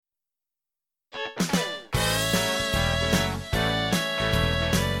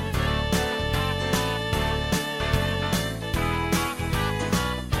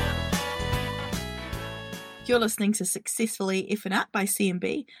You're listening to Successfully Effing Up by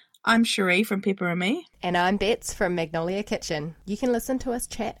CMB. I'm Cherie from Pepper and Me. And I'm Bets from Magnolia Kitchen. You can listen to us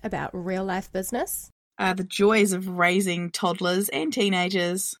chat about real life business, The joys of raising toddlers and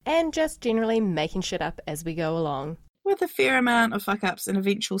teenagers, and just generally making shit up as we go along, with a fair amount of fuck-ups and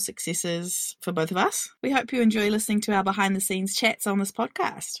eventual successes for both of us. We hope you enjoy listening to our behind-the-scenes chats on this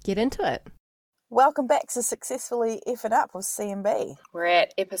podcast. Get into it. Welcome back to Successfully Effing Up with CMB. We're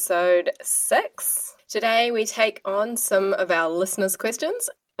at episode 6. Today we take on some of our listeners' questions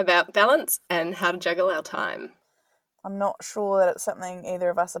about balance and how to juggle our time. I'm not sure that it's something either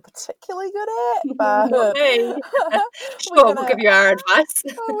of us are particularly good at, but Not me. Sure, we'll give you our advice.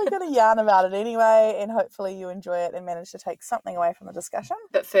 We're going to yarn about it anyway, and hopefully you enjoy it and manage to take something away from the discussion.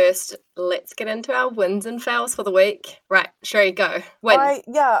 But first, let's get into our wins and fails for the week. Right, Cherie, go. Win.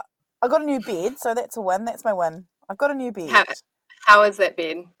 I got a new bed, so that's a win. That's my win. I've got a new bed. How is that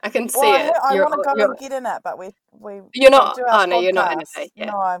bed? I can see it. I want to go and get in it, but You're not. do our Oh no, you're not in podcast. it. Yeah.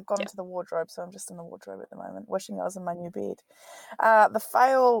 No, I've gone into the wardrobe, so I'm just in the wardrobe at the moment, wishing I was in my new bed. The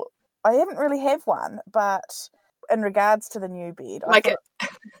fail, I haven't really have one, but in regards to the new bed, it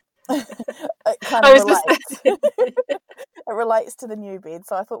kind of relates. It relates to the new bed,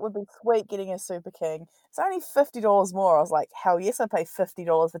 so I thought it would be sweet getting a Super King. It's only $50 more. I was like, hell yes, I pay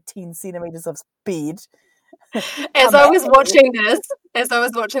 $50 for 10 centimeters of bed. As I was watching this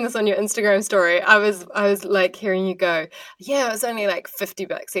on your Instagram story, I was like hearing you go, yeah, it was only like $50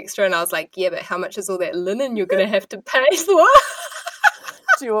 extra, and I was like, yeah, but how much is all that linen you're going to have to pay for?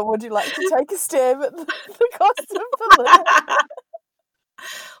 Would you like to take a stab at the cost of the linen?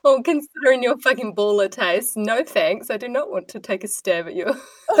 Well, considering your fucking baller taste, no thanks. I do not want to take a stab at your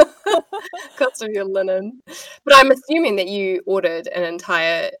cost of your linen. But I'm assuming that you ordered an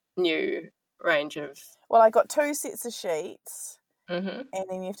entire new range of... Well, I got 2 sets of sheets, mm-hmm. and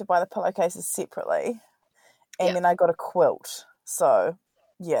then you have to buy the pillowcases separately, and then I got a quilt. So,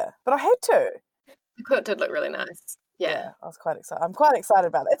 yeah. But I had to. The quilt did look really nice. Yeah. I was quite excited. I'm quite excited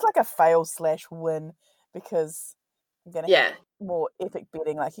about it. It's like a fail/win because I'm going to have more epic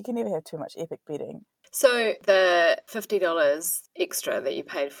bedding. Like, you can never have too much epic bedding. So the $50 extra that you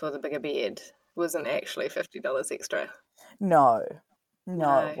paid for the bigger bed wasn't actually $50 extra? No,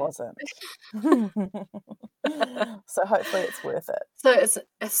 it wasn't. So hopefully it's worth it. So it's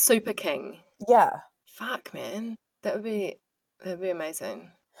a Super King. Yeah. Fuck, man. That'd be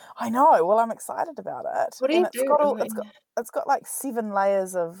amazing. I know. Well, I'm excited about it. What do you do? It's got like 7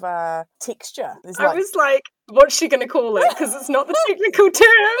 layers of texture. I was like, what's she going to call it? Because it's not the technical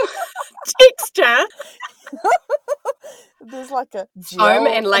term. Texture. There's like a gel. Foam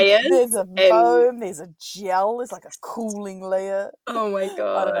and layers. There's a foam. There's a gel. There's like a cooling layer. Oh my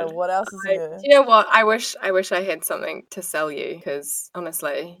God. I don't know what else is there. You know what? I wish I had something to sell you, because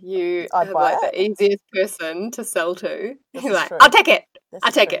honestly, you are like the easiest person to sell to. You're like, I'll take it.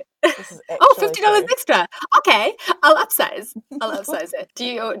 I'll take it. Oh, $50 extra. Okay, I'll upsize it.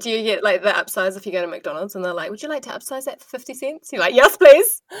 Do you get like the upsize if you go to McDonald's and they're like, would you like to upsize that for 50 cents? You're like, yes,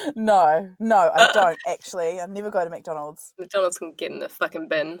 please. No, I don't actually. I never go to McDonald's. McDonald's can get in the fucking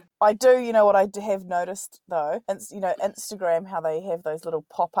bin. I do, you know what I have noticed though? It's, Instagram, how they have those little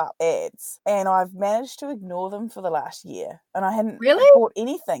pop-up ads, and I've managed to ignore them for the last year, and I hadn't bought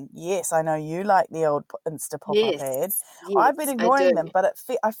anything. Yes, I know you like the old Insta pop-up ads. Yes, I've been ignoring them, but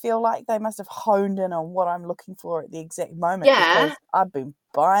I feel like they must have honed in on what I'm looking for at the exact moment. Yeah. Because I've been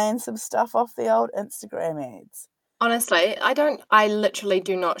buying some stuff off the old Instagram ads. Honestly, I literally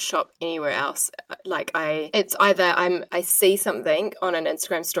do not shop anywhere else. Like it's either I see something on an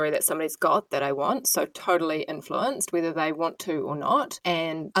Instagram story that somebody's got that I want, so totally influenced, whether they want to or not.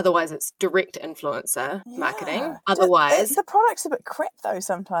 And otherwise it's direct influencer marketing. Otherwise the product's a bit crap though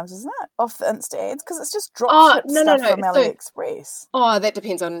sometimes, isn't it? Off the Insta ads, because it's just drop ship stuff from AliExpress. That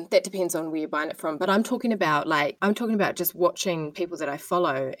depends on where you're buying it from. But I'm talking about just watching people that I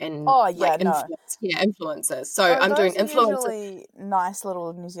follow and influencers. So I'm doing influencer. Nice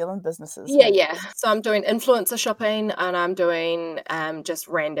little New Zealand businesses. Yeah. So I'm doing influencer shopping, and I'm doing just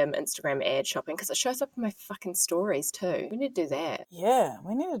random Instagram ad shopping, because it shows up in my fucking stories too. We need to do that. Yeah,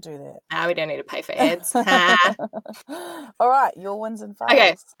 we need to do that. We don't need to pay for ads. All right, your wins and fails.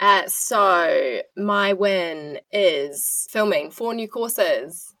 Okay, so my win is filming 4 new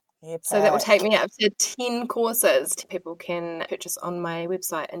courses. So that will take me up to 10 courses people can purchase on my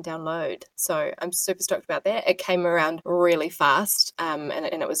website and download. So I'm super stoked about that. It came around really fast, and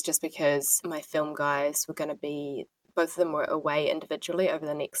it was just because my film guys were going to be, both of them were away individually over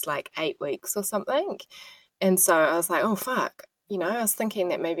the next like 8 weeks or something. And so I was like, oh, fuck. I was thinking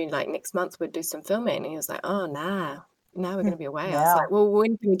that maybe like next month we'd do some filming. And he was like, oh, nah. now we're going to be away. I was like, well,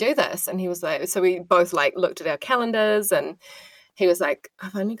 when can we do this? And he was like, so we both like looked at our calendars, and he was like,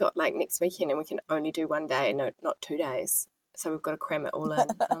 I've only got like next weekend and we can only do one day, no, not 2 days. So we've got to cram it all in.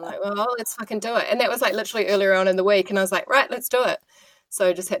 And I'm like, well, let's fucking do it. And that was like literally earlier on in the week. And I was like, right, let's do it. So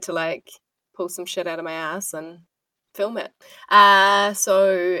I just had to like pull some shit out of my ass and film it.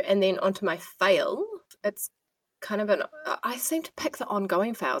 And then onto my fail. It's kind of I seem to pick the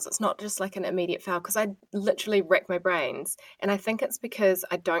ongoing fails. It's not just like an immediate fail, because I literally rack my brains, and I think it's because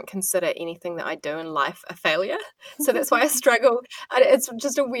I don't consider anything that I do in life a failure. So that's why I struggle. It's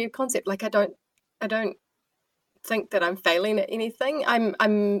just a weird concept. Like I don't think that I'm failing at anything.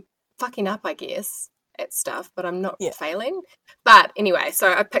 I'm fucking up, I guess, at stuff, but I'm not failing. But anyway,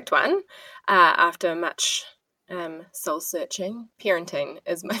 so I picked one after much soul searching. Parenting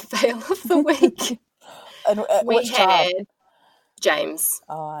is my fail of the week. And we had James.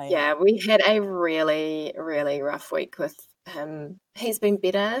 Oh, yeah, we had a really, really rough week with him. He's been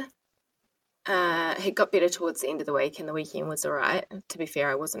better. He got better towards the end of the week, and the weekend was all right. To be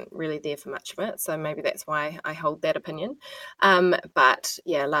fair, I wasn't really there for much of it, so maybe that's why I hold that opinion. But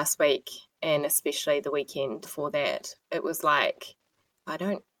yeah, last week, and especially the weekend before that, it was like I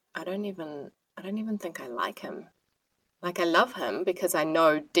don't even think I like him. Like, I love him because I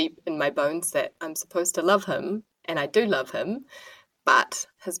know deep in my bones that I'm supposed to love him, and I do love him, but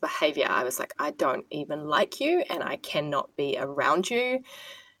his behavior, I was like, I don't even like you, and I cannot be around you.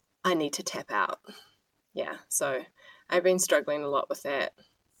 I need to tap out. Yeah, so I've been struggling a lot with that.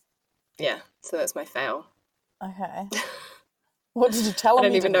 Yeah, so that's my fail. Okay. What did you tell him? I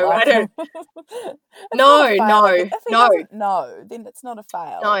don't even know. Like I don't. No. Then it's not a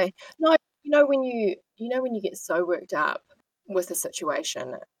fail. No. You know when you get so worked up with a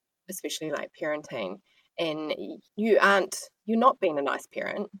situation, especially like parenting, and you're not being a nice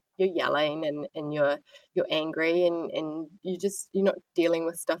parent. You're yelling and you're angry and you're not dealing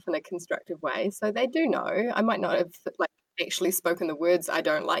with stuff in a constructive way. So they do know. I might not have like actually spoken the words "I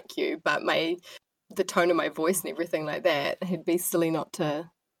don't like you," but the tone of my voice and everything like that, it'd be silly not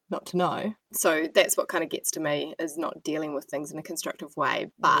to know. So that's what kind of gets to me, is not dealing with things in a constructive way.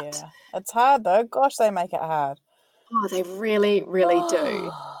 But it's hard though. Gosh, they make it hard. Oh, they really, really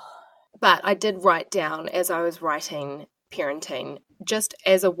do. But I did write down, as I was writing parenting, just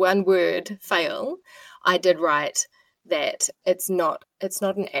as a one word fail, I did write that it's not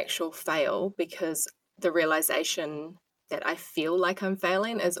an actual fail, because the realization that I feel like I'm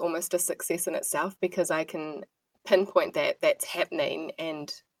failing is almost a success in itself, because I can pinpoint that that's happening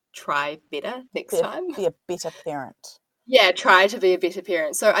and try better next time. Be a better parent. Yeah, try to be a better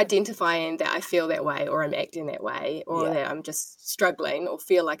parent. So identifying that I feel that way, or I'm acting that way, or that I'm just struggling or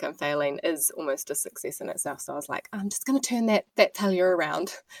feel like I'm failing, is almost a success in itself. So I was like, I'm just going to turn that failure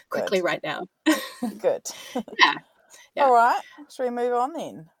around quickly right now. Good. Yeah. All right. Shall we move on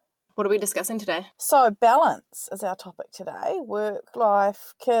then? What are we discussing today? So balance is our topic today. Work,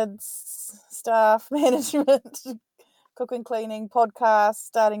 life, kids, staff, management, cooking, cleaning, podcasts,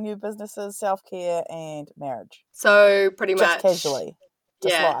 starting new businesses, self-care, and marriage. So pretty much. Just casually.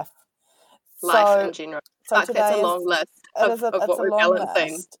 Just life. Life in general. So that's a long list of what we're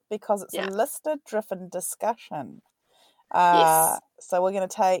balancing. Because it's a listener-driven discussion. Yes. So we're going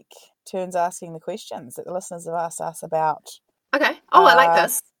to take turns asking the questions that the listeners have asked us about. Okay. Oh, I like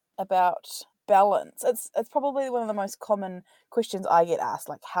this. About balance. It's probably one of the most common questions I get asked,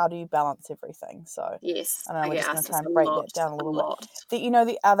 like, how do you balance everything? So yes, I know we're just going to try and break that down a little bit.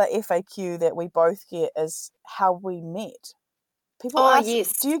 The other FAQ that we both get is how we met. People ask,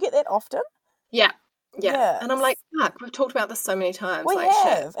 do you get that often? Yeah. And I'm like, fuck, we've talked about this so many times. We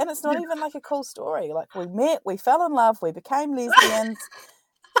have, and it's not even like a cool story. Like, we met, we fell in love, we became lesbians.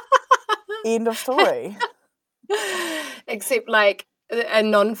 End of story. Except like a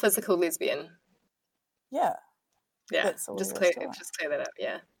non-physical lesbian. Yeah. Just clear that up.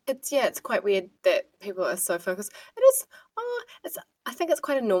 Yeah. It's quite weird that people are so focused. I think it's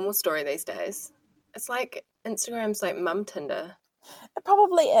quite a normal story these days. It's like Instagram's like mum Tinder. It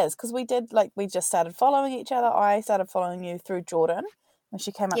probably is, because we just started following each other. I started following you through Jordan, and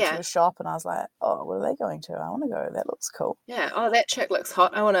she came up to the shop, and I was like, oh, what are they going to? I want to go. That looks cool. Yeah. Oh, that chick looks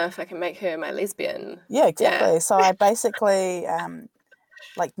hot. I wonder if I can make her my lesbian. Yeah, exactly. Yeah. So I basically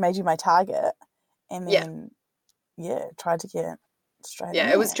made you my target, and then tried to get straight.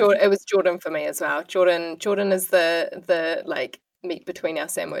 Yeah, it was Jordan for me as well. Jordan is the like meat between our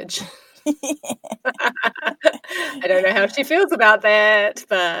sandwich. I don't know how she feels about that,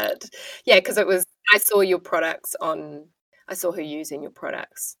 but yeah, because I saw your products on I saw her using your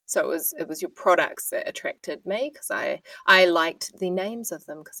products. So it was your products that attracted me, because I liked the names of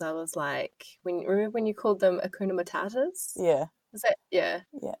them, because I was like, remember when you called them Hakuna Matatas? Yeah. Was that, yeah.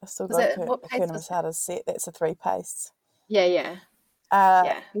 Yeah, I still got a Hakuna Matata set. That's a 3 pastes. Yeah, yeah.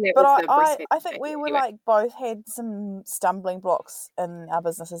 But I think we were like both had some stumbling blocks in our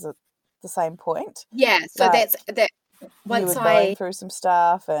businesses at the same point. Yeah, so like, that once you were going through some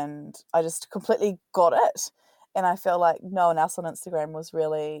stuff, and I just completely got it. And I feel like no one else on Instagram was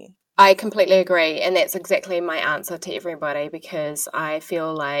really... I completely agree, and that's exactly my answer to everybody, because I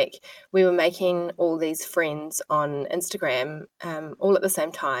feel like we were making all these friends on Instagram all at the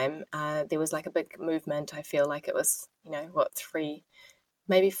same time. There was like a big movement. I feel like it was,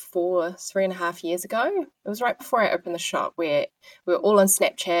 3.5 years ago. It was right before I opened the shop, where we were all on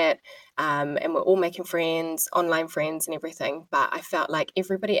Snapchat and we're all making friends, online friends and everything. But I felt like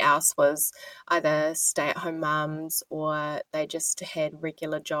everybody else was either stay-at-home mums, or they just had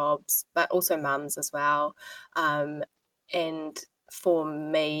regular jobs, but also mums as well. And for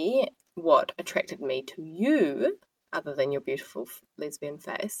me, what attracted me to you, other than your beautiful lesbian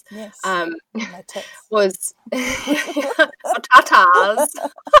face, yes, was tatas.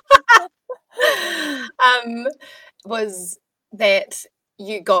 Was that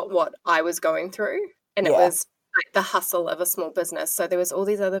you got what I was going through, and it was like the hustle of a small business. So there was all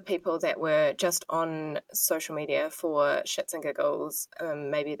these other people that were just on social media for shits and giggles.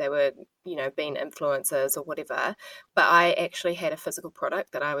 Maybe they were, being influencers or whatever. But I actually had a physical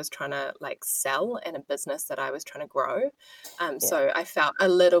product that I was trying to like sell, and a business that I was trying to grow. So I felt a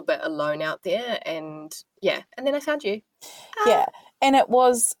little bit alone out there, and then I found you. Yeah, and it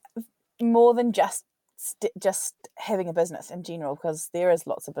was more than just having a business in general, because there is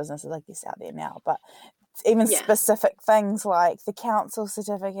lots of businesses, I guess, out there now, but even specific things like the council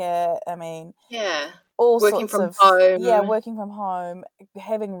certificate, all working sorts from of home. Working from home,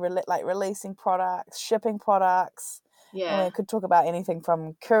 having releasing products, shipping products. And we could talk about anything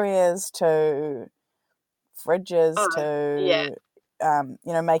from couriers to fridges to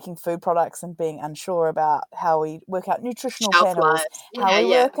making food products and being unsure about how we work out nutritional panels, how we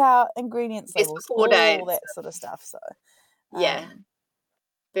work out ingredients labels, all that sort of stuff. So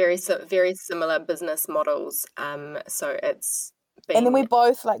very similar business models. So it's been... And then we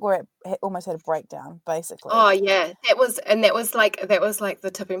both almost had a breakdown, basically. Oh yeah, that was like the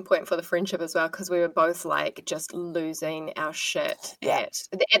tipping point for the friendship as well, because we were both like just losing our shit at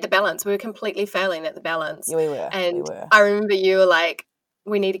the balance. We were completely failing at the balance. Yeah, we were. And I remember you were like,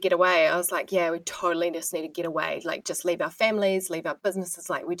 we need to get away. I was like, yeah, we totally just need to get away. Like, just leave our families, leave our businesses.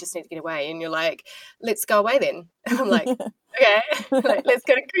 Like, we just need to get away. And you're like, let's go away then. And I'm like, okay, like, let's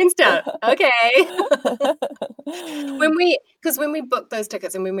go to Queenstown. Okay. Because when we booked those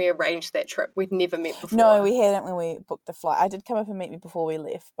tickets and when we arranged that trip, we'd never met before. No, we hadn't when we booked the flight. I did come up and meet me before we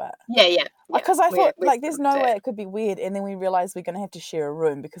left, but because I thought there's no way it could be weird, and then we realized we're going to have to share a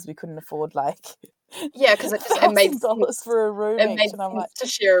room because we couldn't afford because it made $1,000 for a room. It made sense to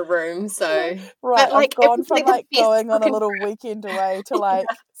share a room. So right, I've gone from going on a little weekend away to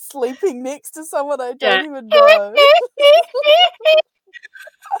sleeping next to someone I don't even know.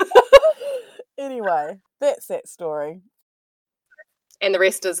 Anyway, that's that story. And the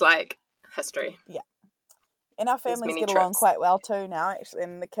rest is history. Yeah. And our families get along quite well too now, actually,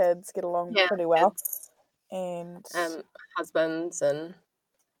 and the kids get along pretty well. And husbands and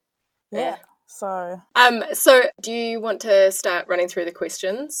So do you want to start running through the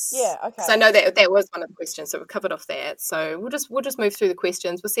questions? Yeah, okay. Because I know that was one of the questions, so we've covered off that. So we'll just move through the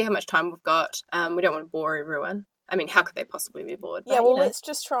questions. We'll see how much time we've got. We don't want to bore everyone. I mean, how could they possibly be bored? Yeah, well, let's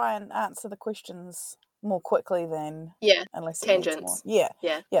just try and answer the questions more quickly than unless tangents. Yeah.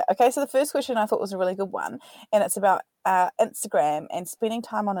 Okay, so the first question I thought was a really good one, and it's about Instagram and spending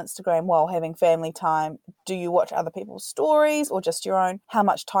time on Instagram while having family time. Do you watch other people's stories or just your own? How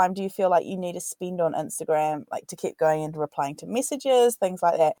much time do you feel like you need to spend on Instagram, to keep going and replying to messages, things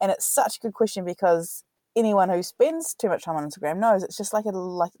like that? And it's such a good question, because anyone who spends too much time on Instagram knows it's just it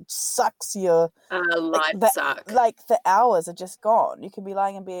sucks your life suck. The hours are just gone. You can be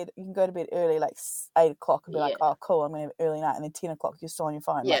lying in bed, you can go to bed early 8 o'clock and be like, oh cool, I'm gonna have an early night, and then 10 o'clock you're still on your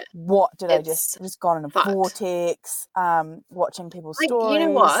phone. What did I just gone in a vortex, watching people's stories. You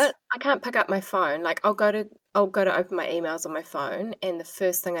know what? I can't pick up my phone. I'll go to open my emails on my phone, and the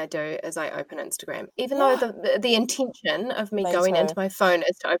first thing I do is I open Instagram, even though the intention of me going into my phone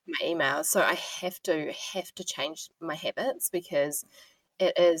is to open my emails. So I have to change my habits, because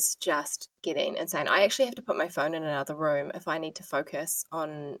it is just getting insane. I actually have to put my phone in another room if I need to focus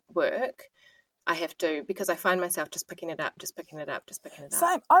on work, I have to, because I find myself just picking it up.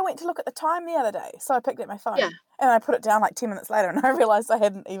 Same. I went to look at the time the other day, so I picked up my phone. Yeah. And I put it down like 10 minutes later, and I realised I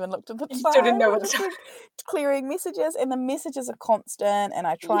hadn't even looked at the time. You still didn't know what the time. Clearing messages, and the messages are constant, and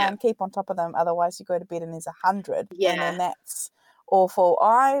I try and keep on top of them. Otherwise, you go to bed and there's 100, and then that's awful.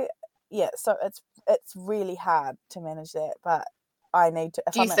 So it's really hard to manage that, but I need to.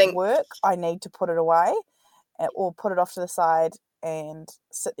 If I'm at work, I need to put it away, or put it off to the side and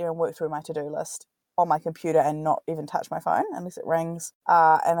sit there and work through my to-do list on my computer and not even touch my phone unless it rings.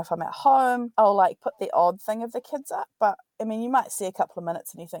 And if I'm at home, I'll like put the odd thing of the kids up. But I mean, you might see a couple of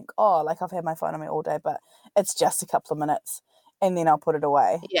minutes and you think, oh, like I've had my phone on me all day, but it's just a couple of minutes, and then I'll put it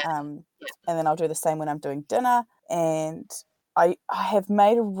away. And then I'll do the same when I'm doing dinner. And I have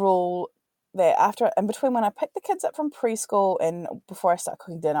made a rule that in between when I pick the kids up from preschool and before I start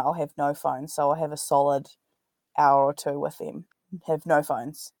cooking dinner, I'll have no phone. So I'll have a solid hour or two with them. Have no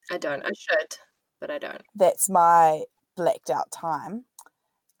phones. I don't. I should, but I don't. That's my blacked out time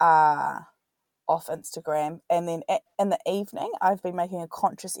off Instagram. And then in the evening, I've been making a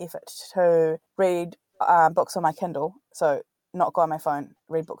conscious effort to read books on my Kindle. So not go on my phone,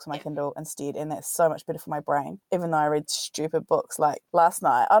 read books on my Kindle instead. And that's so much better for my brain, even though I read stupid books. Like last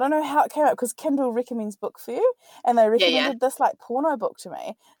night, I don't know how it came up because Kindle recommends book for you, and they recommended this like porno book to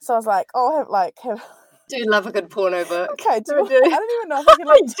me. So I was like, oh, have do you love a good porno book? Okay, I don't even know if I can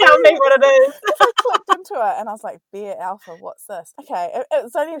like tell me what it is. I clicked into it and I was like, Bear Alpha, what's this? Okay,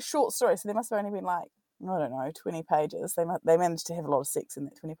 it's only a short story, so there must have only been like, I don't know, 20 pages. They managed to have a lot of sex in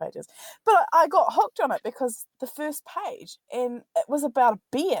that 20 pages. But I got hooked on it because the first page, and it was about a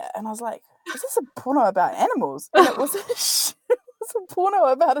bear, and I was like, is this a porno about animals? And it was a porno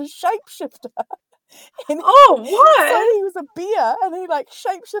about a shapeshifter. And what? So he was a bear, and he like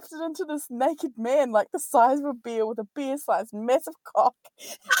shapeshifted into this naked man, like the size of a bear with a bear-sized massive cock.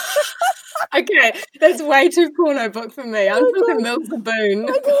 Okay, that's way too porno book for me. I'm talking Milk the Boon.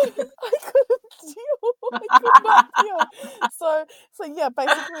 I couldn't deal. I could not deal. So yeah,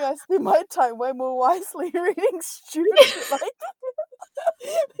 basically I spend my time way more wisely reading stupid shit like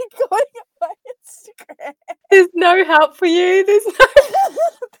going on my Instagram. There's no help for you. There's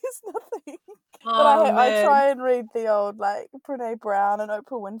nothing. Oh, but I try and read the old like Brené Brown and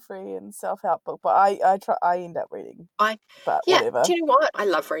Oprah Winfrey and self-help book, but I end up reading. Whatever. Do you know what? I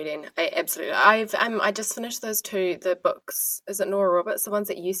love reading. I just finished those the books. Is it Nora Roberts, the ones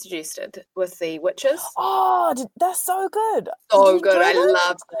that you suggested with the witches? Oh, they're so good. So good. I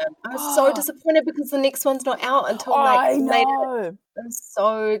love them. I was so disappointed because the next one's not out until later. I'm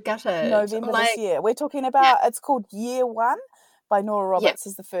so gutted. November this year. We're talking about. It's called Year One. By Nora Roberts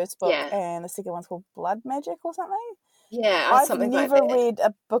is the first book, and the second one's called Blood Magic or something. Yeah, I've never read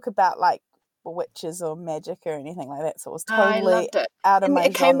a book about like witches or magic or anything like that, so it was totally out of my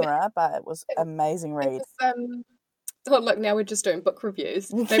genre, but it was an amazing read. Look, now we're just doing book reviews.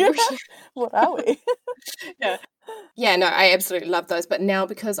 What are we? Yeah, no, I absolutely love those. But now,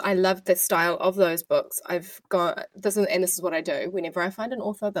 because I love the style of those books, I've got this is what I do. Whenever I find an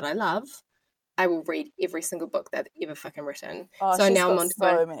author that I love, I will read every single book that they've ever fucking written. So now I'm on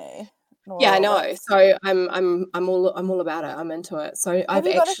so many. I know. So I'm all about it. I'm into it. So Have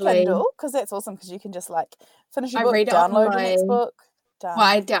you got a Kindle? Because that's awesome. Because you can just like finish your book, download the next book. Done. Well,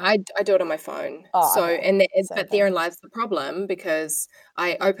 I do it on my phone. But therein lies the problem, because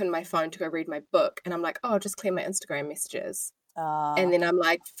I open my phone to go read my book, and I'm like, oh, I'll just clear my Instagram messages. And then I'm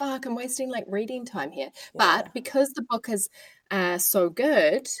like, fuck, I'm wasting like reading time here. Yeah. But because the book is so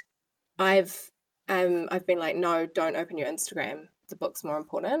good, I've been like, no, don't open your Instagram. The book's more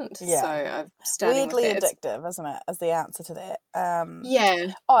important. Yeah. So I've started weirdly addictive, isn't it? As the answer to that.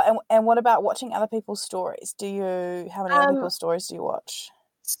 Yeah. Oh, and what about watching other people's stories? How many other people's stories do you watch?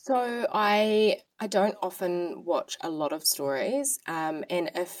 So I don't often watch a lot of stories. And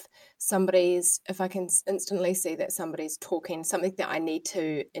if I can instantly see that somebody's talking something that I need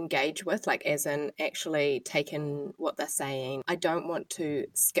to engage with, like as in actually take in what they're saying, I don't want to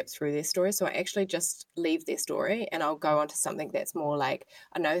skip through their story. So I actually just leave their story and I'll go on to something that's more like,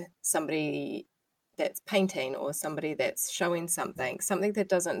 I know, somebody that's painting or somebody that's showing something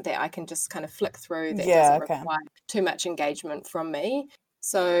that I can just kind of flick through that doesn't require too much engagement from me.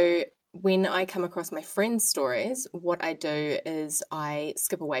 So when I come across my friends' stories, what I do is I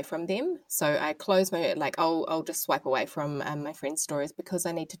skip away from them. So I close I'll just swipe away from my friends' stories, because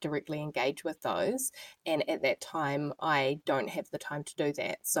I need to directly engage with those. And at that time, I don't have the time to do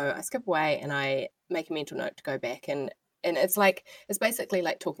that. So I skip away and I make a mental note to go back and it's basically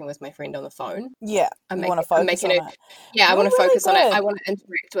like talking with my friend on the phone. Yeah, I want to focus on it. Yeah, I want to focus on it. I want to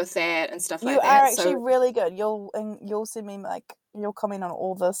interact with that and stuff like that. You are actually really good. You'll send me you'll comment on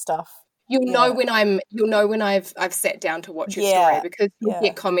all the stuff. you'll know when I've sat down to watch your story, because you'll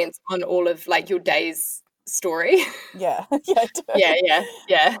get comments on all of like your day's story. Yeah, I do.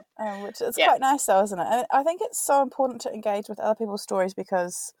 Yeah. Which is quite nice though, isn't it? And I think it's so important to engage with other people's stories,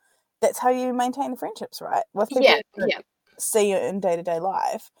 because that's how you maintain the friendships, right? With people that see you in day-to-day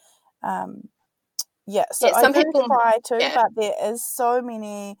life. So I do try to, but there is so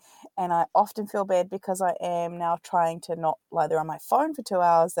many, and I often feel bad because I am now trying to not lie there on my phone for 2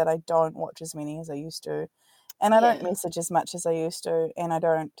 hours, that I don't watch as many as I used to, and I don't message as much as I used to, and I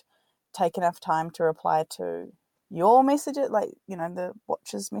don't take enough time to reply to your messages, like, you know, the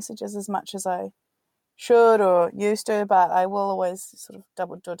watchers' messages as much as I should or used to, but I will always sort of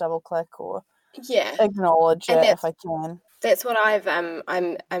double click or acknowledge it if I can. That's what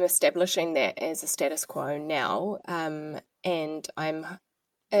I'm establishing that as a status quo now, and I'm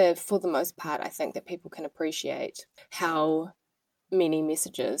for the most part, I think that people can appreciate how many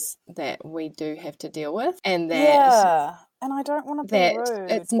messages that we do have to deal with, and that and I don't want to be rude.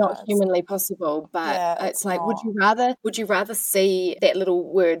 It's not humanly possible, but it's like, would you rather see that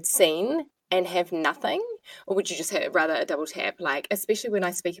little word seen and have nothing, or would you just rather a double tap? Like, especially when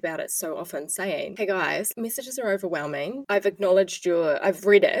I speak about it so often, saying, hey guys, messages are overwhelming. I've acknowledged I've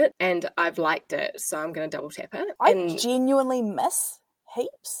read it and I've liked it, so I'm going to double tap it. I genuinely miss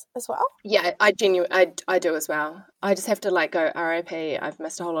heaps as well. Yeah, I do as well. I just have to like go RIP, I've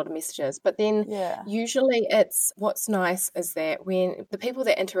missed a whole lot of messages. But then usually it's, what's nice is that when the people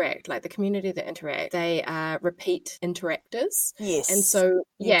that interact, like the community that interact, they are repeat interactors. Yes. And so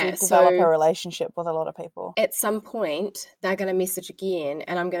you develop a relationship with a lot of people. At some point they're going to message again,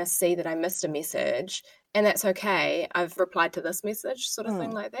 and I'm going to see that I missed a message, and that's okay. I've replied to this message, sort of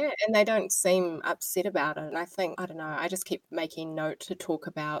thing like that. And they don't seem upset about it. And I think, I don't know, I just keep making note to talk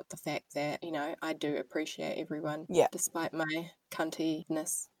about the fact that, you know, I do appreciate everyone, despite my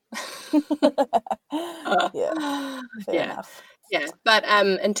cuntiness. Fair enough. Yeah, but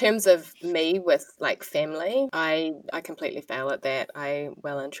in terms of me with like family, I completely fail at that. I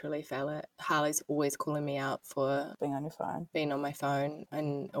well and truly fail at. Harley's always calling me out for being on your phone, being on my phone,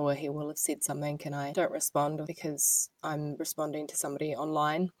 or he will have said something and I don't respond because I'm responding to somebody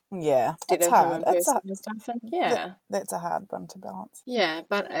online. Yeah, it's hard. That's a hard one to balance. Yeah,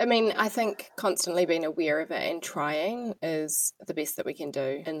 but I mean, I think constantly being aware of it and trying is the best that we can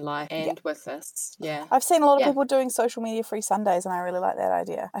do in life and with this. Yeah, I've seen a lot of people doing social media free Sundays, and I really like that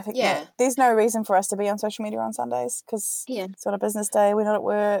idea. I think there's no reason for us to be on social media on Sundays, because it's not a business day. We're not at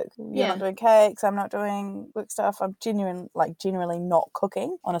work. You're not doing cakes. I'm not doing work stuff. I'm genuinely not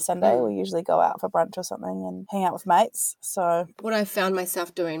cooking on a Sunday. We usually go out for brunch or something and hang out with mates. So what I found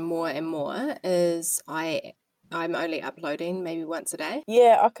myself doing more and more is I'm only uploading maybe once a day.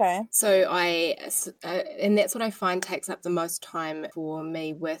 Yeah, okay. So and that's what I find takes up the most time for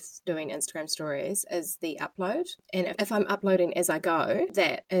me with doing Instagram stories is the upload. And if I'm uploading as I go,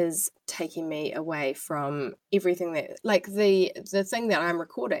 that is taking me away from everything that, like the thing that I'm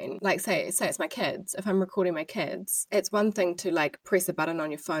recording, like say it's my kids. If I'm recording my kids, it's one thing to like press a button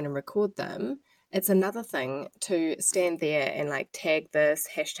on your phone and record them. It's another thing to stand there and like tag this,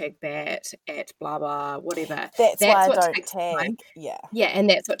 hashtag that, at blah, blah, whatever. That's why I don't tag. Yeah. Yeah, and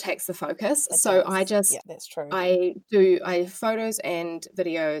that's what takes the focus. That's true. I have photos and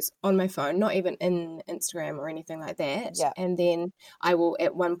videos on my phone, not even in Instagram or anything like that. Yeah. And then I will,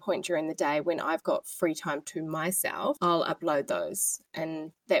 at one point during the day when I've got free time to myself, I'll upload those.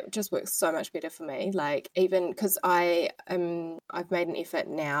 And that just works so much better for me. Like, even because I've made an effort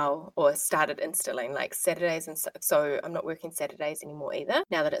now, or started instilling like Saturdays, and so I'm not working Saturdays anymore either,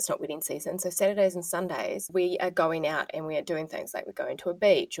 now that it's not wedding season. So Saturdays and Sundays we are going out and we are doing things like we're going to a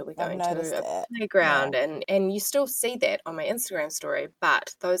beach, or we're going to a playground, and you still see that on my Instagram story,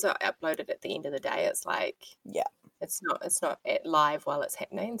 but those are uploaded at the end of the day. It's like it's not at live while it's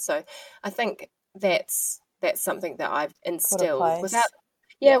happening. So I think that's something that I've instilled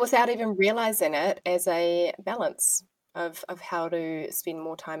without even realizing it, as a balance of how to spend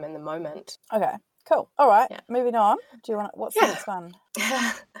more time in the moment. Okay, cool. All right, moving on. Do you want? What's the next one?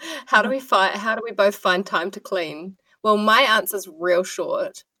 How do we both find time to clean? Well, my answer's real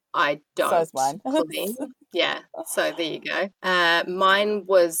short. I don't. So's mine. Clean. Yeah, so there you go.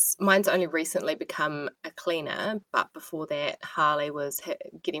 Mine's only recently become a cleaner, but before that, Harley was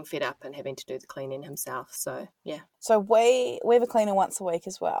getting fed up and having to do the cleaning himself. So yeah. So we have a cleaner once a week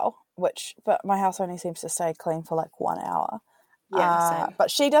as well, but my house only seems to stay clean for like 1 hour. Yeah, same.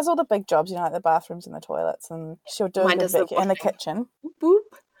 But she does all the big jobs, you know, like the bathrooms and the toilets, and she'll do the big in the kitchen. Boop.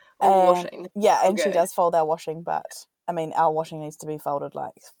 Washing. Yeah, and she does fold our washing, but I mean, our washing needs to be folded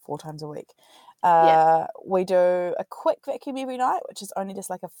like 4 times a week. We do a quick vacuum every night, which is only just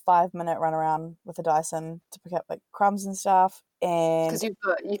like a 5-minute run around with a Dyson to pick up like crumbs and stuff. And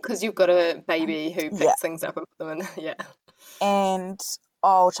because you've got a baby who picks things up and put them in. And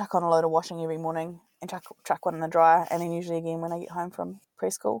I'll chuck on a load of washing every morning and chuck one in the dryer, and then usually again when I get home from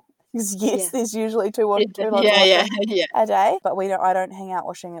preschool. Because there's usually two loads of washing a day, but I don't hang out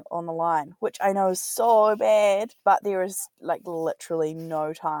washing it on the line, which I know is so bad, but there is like literally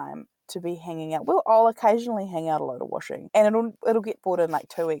no time to be hanging out. I'll occasionally hang out a load of washing, and it'll get bought in like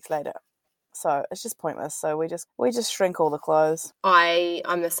 2 weeks later. So it's just pointless. So we just shrink all the clothes.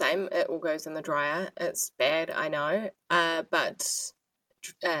 I'm the same. It all goes in the dryer. It's bad, I know. But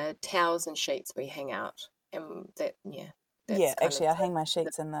towels and sheets we hang out, and that actually I hang my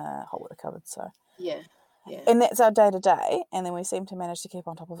sheets in the hot water cupboard. So and that's our day to day, and then we seem to manage to keep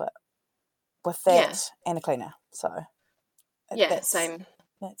on top of it with that and a cleaner. So same.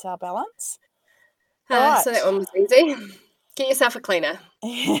 That's our balance. So that one was easy. Get yourself a cleaner.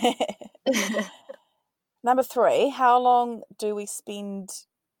 Number 3, how long do we spend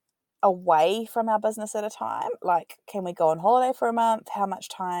away from our business at a time? Like, can we go on holiday for a month? How much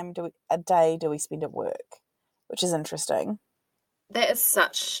time a day do we spend at work? Which is interesting. That is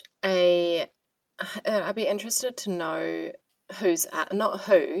such a... I'd be interested to know not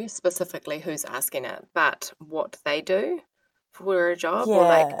who specifically who's asking it, but what they do for a job. Yeah. Or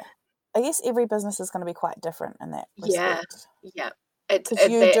like, I guess every business is going to be quite different in that respect. Yeah. Because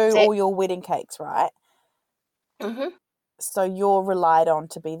you do all your wedding cakes, right? Mm-hmm. So you're relied on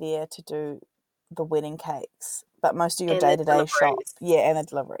to be there to do the wedding cakes, but most of your day-to-day shop, and the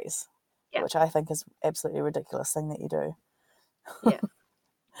deliveries, which I think is absolutely ridiculous thing that you do. Yeah.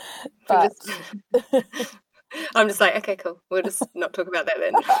 But I'm just like, okay, cool. We'll just not talk about that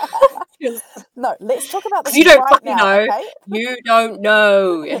then. No, let's talk about this. You don't right fucking now, know. Okay? You don't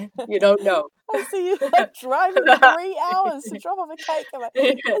know. You don't know. I see you like driving 3 hours to drop off a cake. I'm like,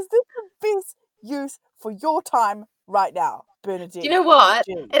 is this the best use for your time right now, Bernadette? You know what?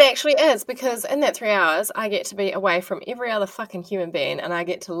 It actually is, because in that 3 hours, I get to be away from every other fucking human being, and I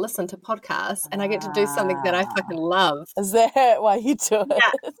get to listen to podcasts, and I get to do something that I fucking love. Is that why you do it?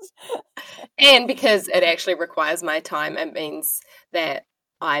 Yeah. And because it actually requires my time, it means that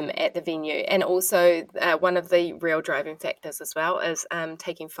I'm at the venue. And also one of the real driving factors as well is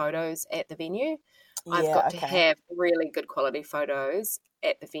taking photos at the venue. I've got to have really good quality photos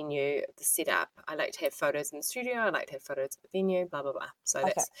at the venue, the setup. I like to have photos in the studio. I like to have photos at the venue, blah, blah, blah. So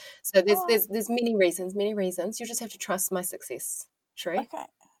there's many reasons. You just have to trust my success, Sheree. Okay.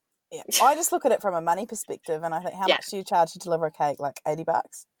 Yeah. I just look at it from a money perspective, and I think, how much do you charge to deliver a cake? Like $80?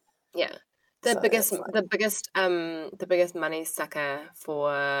 Yeah. The biggest money sucker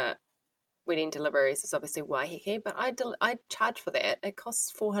for wedding deliveries is obviously Waiheke, but I charge for that. It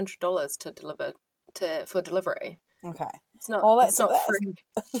costs $400 to deliver for delivery. Okay. It's not free.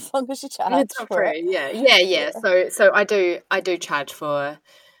 As long as you charge. It's not free. Yeah. So I do charge for.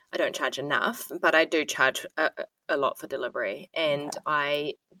 I don't charge enough, but I do charge a lot for delivery, and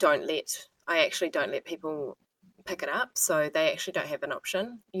I actually don't let people pick it up, so they actually don't have an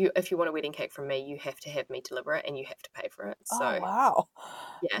option. If you want a wedding cake from me, you have to have me deliver it, and you have to pay for it. So, wow.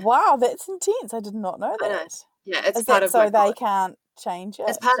 Yeah. Wow, that's intense. I did not know that. I know. Yeah, it's Is part that of so they can't change it?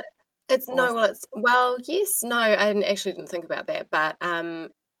 It's part. Yes, no. I actually didn't think about that, but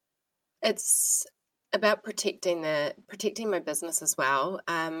it's about protecting my business as well.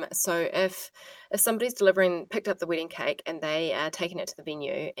 So if somebody's picked up the wedding cake and they are taking it to the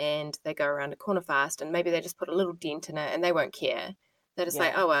venue and they go around a corner fast and maybe they just put a little dent in it and they won't care. They're just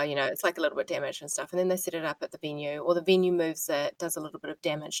like, oh well, it's like a little bit damaged and stuff. And then they set it up at the venue, or the venue moves it, does a little bit of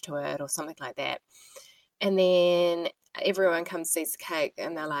damage to it or something like that. And then everyone comes sees the cake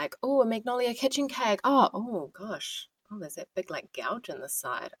and they're like, oh, a Magnolia Kitchen cake. Oh gosh. Oh, there's that big like gouge in the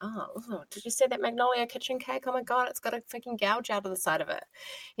side. Oh, did you see that Magnolia Kitchen cake? Oh my God, it's got a freaking gouge out of the side of it,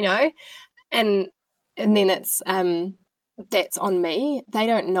 and then it's that's on me. They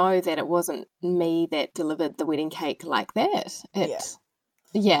don't know that it wasn't me that delivered the wedding cake like that.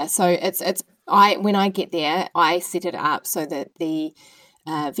 So when I get there, I set it up so that the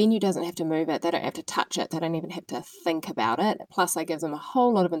venue doesn't have to move it. They don't have to touch it. They don't even have to think about it. Plus, I give them a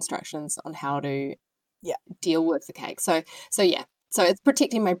whole lot of instructions on how to deal with the cake. So it's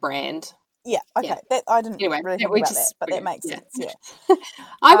protecting my brand. Yeah, okay. Yeah. That I didn't really think about that, but that makes sense. Yeah,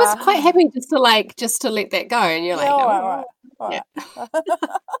 I was quite happy just to let that go, and you're all right.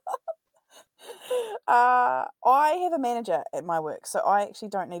 I have a manager at my work, so I actually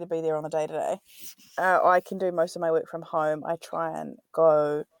don't need to be there on the day-to-day. I can do most of my work from home. I try and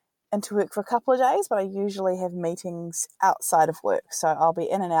go into work for a couple of days, but I usually have meetings outside of work. So I'll be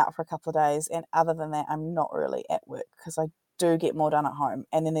in and out for a couple of days. And other than that, I'm not really at work because I do get more done at home.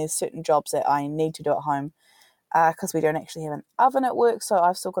 And then there's certain jobs that I need to do at home because we don't actually have an oven at work. So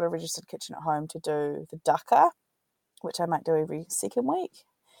I've still got a registered kitchen at home to do the dukkha, which I might do every second week,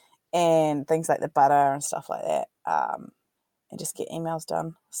 and things like the butter and stuff like that. And just get emails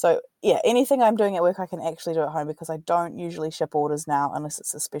done. So yeah, anything I'm doing at work I can actually do at home because I don't usually ship orders now unless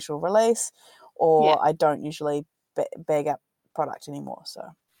it's a special release, or I don't usually bag up product anymore. So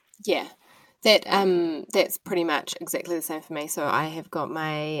yeah, that's pretty much exactly the same for me. So I have got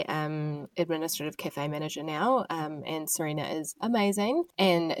my administrative cafe manager now, and Serena is amazing,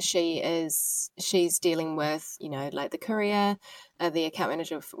 and she's dealing with, you know, like the courier. The account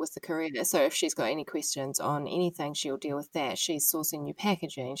manager was the courier, so if she's got any questions on anything, she'll deal with that. She's sourcing new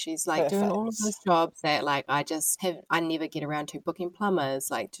packaging. She's like doing all of those jobs that like I never get around to, booking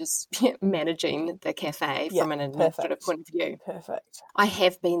plumbers, like just managing the cafe from an administrative point of view. Perfect. I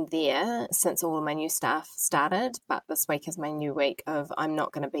have been there since all of my new staff started, but this week is my new week of I'm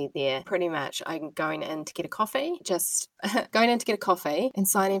not going to be there. Pretty much I'm going in to get a coffee, just going in to get a coffee and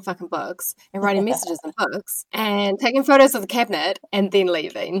signing fucking books and writing messages in books and taking photos of the cabinet and then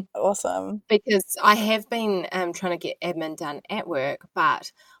leaving. Awesome. Because I have been trying to get admin done at work,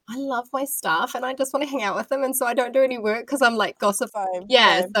 but I love my staff and I just want to hang out with them, and so I don't do any work because I'm like gossip. I'm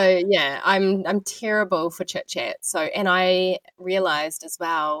terrible for chit chat. So, and I realized as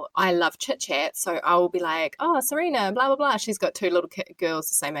well, I love chit chat. So I will be like, oh, Serena, blah blah blah. She's got two little girls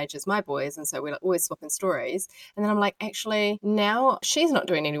the same age as my boys, and so we're always swapping stories. And then I'm like, actually, now she's not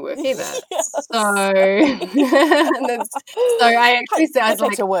doing any work either. So I actually said, I was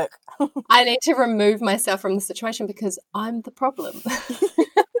like, work. I need to remove myself from the situation because I'm the problem.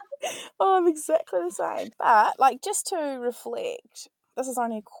 Oh, I'm exactly the same. But like, just to reflect, this is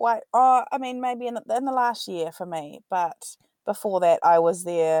only maybe in the last year for me, but before that I was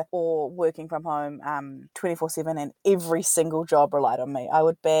there or working from home 24/7, and every single job relied on me. I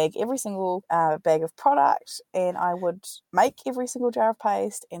would bag every single bag of product, and I would make every single jar of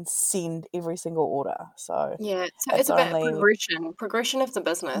paste and send every single order. So yeah, so it's about progression of the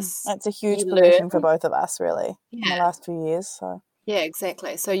business. It's a huge progression for both of us, really, in the last few years. So yeah,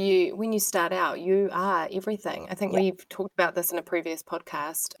 exactly. So when you start out, you are everything. I think we've talked about this in a previous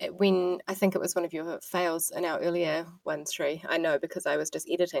podcast. When I think it was one of your fails in our earlier ones, Sri. I know because I was just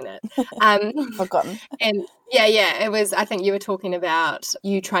editing it. Forgotten. And it was. I think you were talking about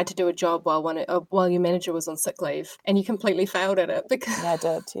you tried to do a job while your manager was on sick leave, and you completely failed at it because I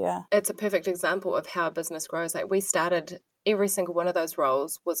did. Yeah, it's a perfect example of how a business grows. Like we started. Every single one of those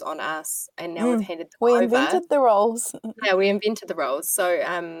roles was on us, and now we've handed them over. We invented the roles. Yeah, we invented the roles. So,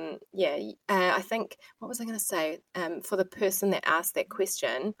 I think, what was I going to say? For the person that asked that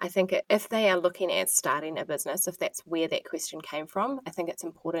question, I think if they are looking at starting a business, if that's where that question came from, I think it's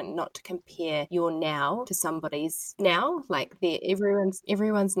important not to compare your now to somebody's now. Like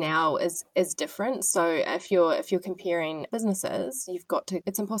everyone's now is different. So if you're comparing businesses,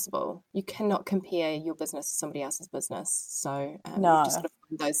 it's impossible. You cannot compare your business to somebody else's business. So you've just got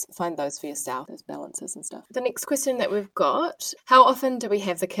to find those for yourself, those balances and stuff. The next question that we've got, how often do we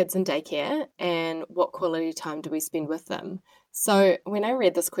have the kids in daycare and what quality time do we spend with them? So when I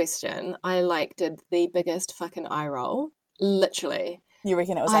read this question, I did the biggest fucking eye roll, literally. You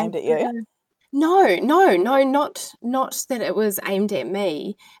reckon it was aimed at you? No, not that it was aimed at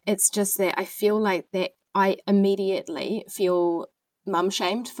me. It's just that I feel like that I immediately feel mum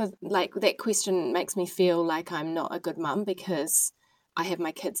shamed for that question makes me feel like I'm not a good mum because I have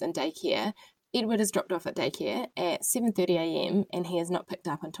my kids in daycare. Edward is dropped off at daycare at 7:30 a.m. and he is not picked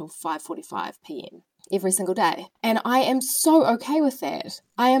up until 5:45 p.m. every single day. And I am so okay with that.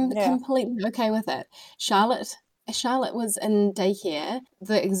 I am completely okay with it. Charlotte was in daycare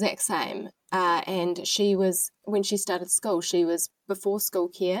the exact same. And she was, when she started school, she was before school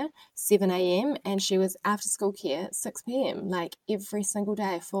care, 7 a.m. and she was after school care, 6 p.m. Every single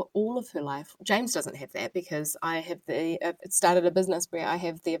day for all of her life. James doesn't have that because I have started a business where I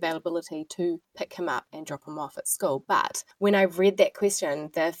have the availability to pick him up and drop him off at school. But when I read that question,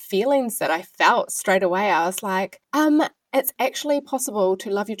 the feelings that I felt straight away, I was like, it's actually possible to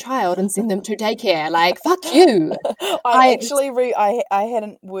love your child and send them to daycare. Fuck you. I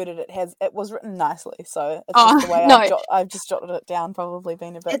hadn't worded it. It was written nicely, so it's just the way I've just jotted it down. Probably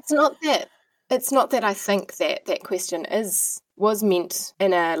been a bit. It's not that. it's not that I think that question was meant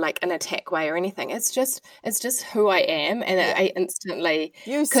in an attack way or anything. It's just who I am, and I instantly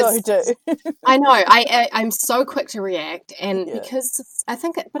you so do. I know I'm so quick to react, and because I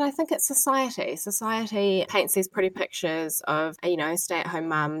think it's society. Society paints these pretty pictures of stay-at-home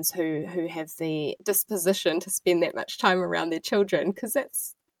mums who have the disposition to spend that much time around their children, because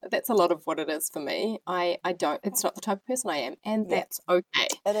that's a lot of what it is for me. I don't. It's not the type of person I am, and that's okay.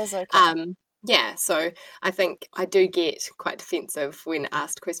 It is okay. Yeah, so I think I do get quite defensive when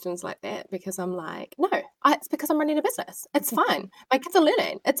asked questions like that, because I'm like, no, it's because I'm running a business. It's fine. My kids are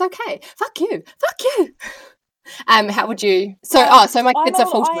learning. It's okay. Fuck you. How would you? So my kids are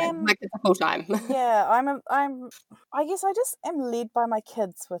full time. My kids are full time. Yeah, I guess I just am led by my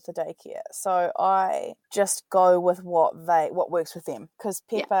kids with the daycare, so I just go with what works with them. Because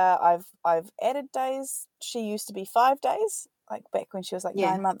Pepper, I've added days. She used to be 5 days, like back when she was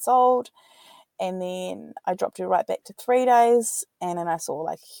 9 months old. And then I dropped her right back to 3 days, and then I saw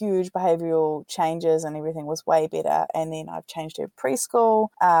huge behavioural changes, and everything was way better. And then I've changed her preschool,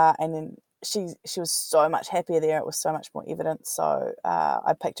 and then she was so much happier there. It was so much more evident. So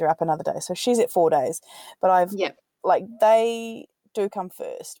I picked her up another day. So she's at 4 days, but they do come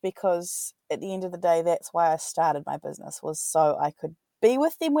first, because at the end of the day, that's why I started my business, was so I could be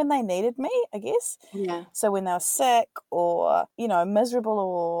with them when they needed me, I guess. Yeah. So when they were sick or miserable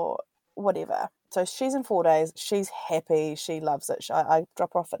or whatever. So she's in 4 days. She's happy. She loves it. I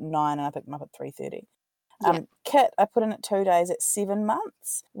drop her off at 9 and I pick them up at 3:30. Kit, I put in at 2 days at 7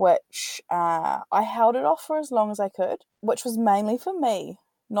 months, which I held it off for as long as I could, which was mainly for me,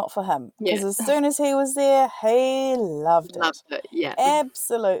 not for him. Because as soon as he was there, he loved it. Yeah.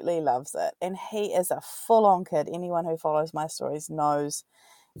 Absolutely loves it. And he is a full-on kid. Anyone who follows my stories knows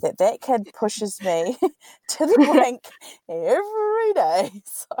that kid pushes me to the brink every day.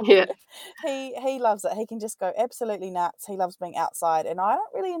 So he loves it. He can just go absolutely nuts. He loves being outside, and I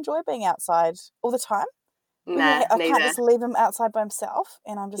don't really enjoy being outside all the time. Nah, I can't just leave him outside by himself,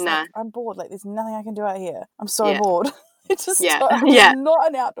 and I'm just I'm bored. There's nothing I can do out here. I'm so bored. I'm not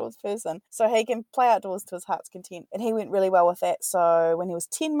an outdoors person. So he can play outdoors to his heart's content. And he went really well with that. So when he was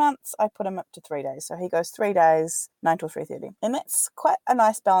 10 months, I put him up to 3 days. So he goes 3 days, 9 till 3:30. And that's quite a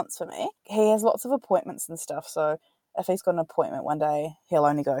nice balance for me. He has lots of appointments and stuff. So if he's got an appointment one day, he'll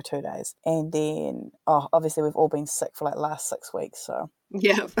only go 2 days. And then, obviously we've all been sick for the last 6 weeks. So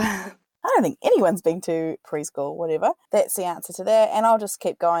I don't think anyone's been to preschool, whatever. That's the answer to that. And I'll just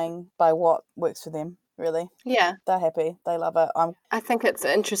keep going by what works for them. Really. Yeah. They're happy. They love it. I think it's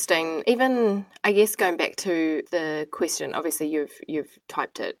interesting. Even, I guess, going back to the question, obviously you've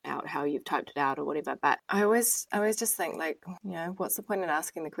typed it out, how you've typed it out or whatever, but I always just think, what's the point in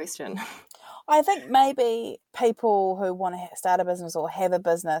asking the question? I think maybe people who want to start a business or have a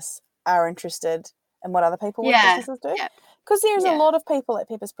business are interested in what other people with businesses do. Yeah. Because there's a lot of people at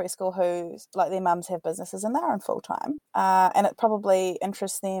Pepper's Preschool who, their mums have businesses and they're on full time, and it probably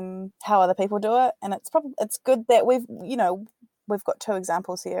interests them how other people do it. And it's good that we've got 2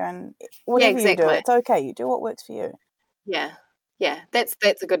 examples here, and whatever you do, it's okay. You do what works for you. Yeah, that's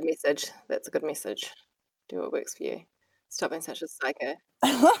a good message. That's a good message. Do what works for you. Stop being such a psycho.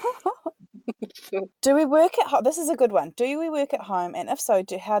 Do we work at home? This is a good one. Do we work at home? And if so,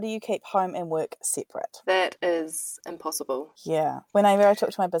 how do you keep home and work separate? That is impossible. Yeah. Whenever I talk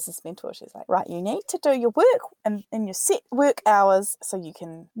to my business mentor, she's like, right, you need to do your work in your set work hours so you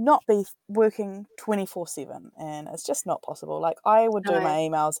can not be working 24/7. And it's just not possible. I would do my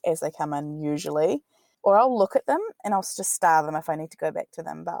emails as they come in usually, or I'll look at them and I'll just star them if I need to go back to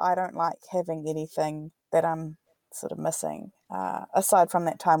them. But I don't like having anything that I'm sort of missing, aside from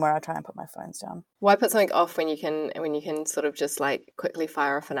that time where I try and put my phones down. Why put something off when you can sort of just quickly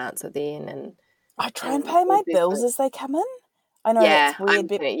fire off an answer then? And I try and pay my bills as they come in. I know that's weird,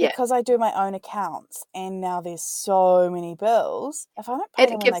 because I do my own accounts, and now there's so many bills. If I don't pay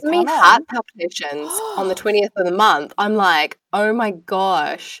them when they come in, it gives me heart palpitations on the 20th of the month. I'm like, oh my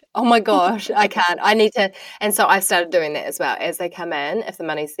gosh, I can't. I need to. And so I've started doing that as well. As they come in, if the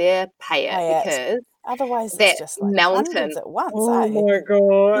money's there, pay it. Because otherwise it's just hundreds at once. Oh my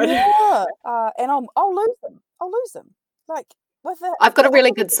god! Yeah, and I'll lose them. I've got a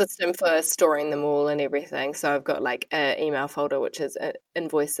really good system for storing them all and everything. So I've got an email folder which is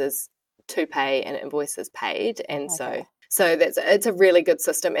invoices to pay and invoices paid, and so it's a really good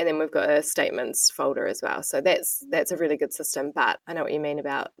system. And then we've got a statements folder as well. So that's a really good system. But I know what you mean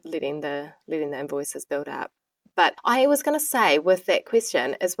about letting the invoices build up. But I was going to say with that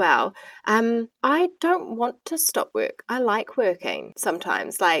question as well, I don't want to stop work. I like working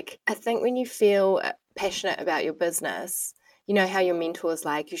sometimes. I think when you feel passionate about your business, you know how your mentor's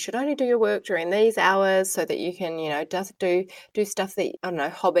like, you should only do your work during these hours so that you can, you know, just do stuff that, I don't know,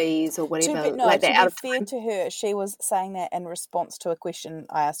 hobbies or whatever. To be fair to her, she was saying that in response to a question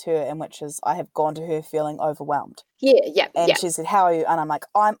I asked her, in which is, I have gone to her feeling overwhelmed. Yeah. And she said, how are you? And I'm like,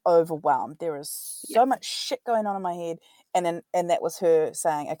 I'm overwhelmed. There is so much shit going on in my head. And that was her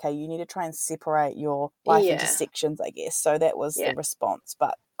saying, okay, you need to try and separate your life into sections, I guess. So that was the response.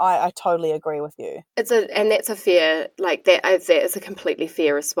 But I totally agree with you. And that's a fair, like, that is a completely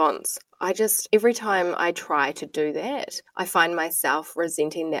fair response. Every time I try to do that, I find myself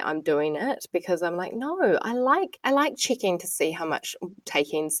resenting that I'm doing it, because I'm like, no, I like checking to see how much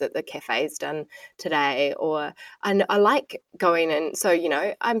take-ins that the cafe's done today, and I like going in. So, you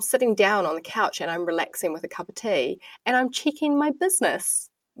know, I'm sitting down on the couch and I'm relaxing with a cup of tea and I'm checking my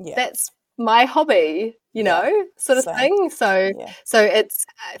business. Yeah. That's my hobby, you know, sort of thing. So it's,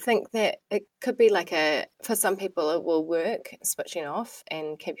 I think that it could be like for some people it will work switching off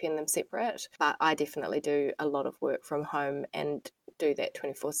and keeping them separate, but I definitely do a lot of work from home and do that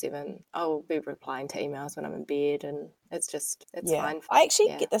 24/7. I'll be replying to emails when I'm in bed, and it's fine. I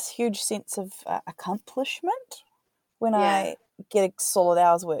actually get this huge sense of accomplishment when I get a solid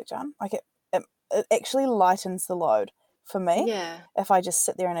hour's work done. Like it actually lightens the load for me, if I just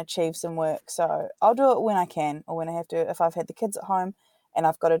sit there and achieve some work. So I'll do it when I can, or when I have to. If I've had the kids at home and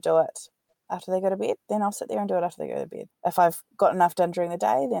I've got to do it after they go to bed, then I'll sit there and do it after they go to bed. If I've got enough done during the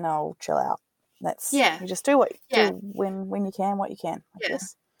day, then I'll chill out. That's you just do what do when you can, what you can, I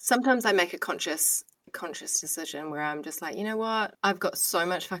guess. Sometimes I make a conscious decision where I'm just like, you know what, I've got so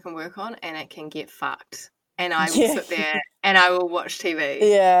much fucking work on and it can get fucked. And I will sit there and I will watch TV.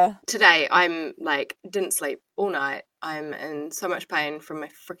 Yeah. Today I'm like, didn't sleep all night. I'm in so much pain from my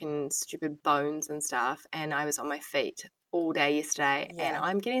freaking stupid bones and stuff. And I was on my feet all day yesterday and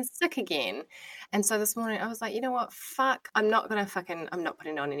I'm getting sick again. And so this morning I was like, you know what, fuck, I'm not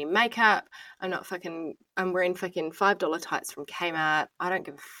putting on any makeup. I'm wearing fucking $5 tights from Kmart. I don't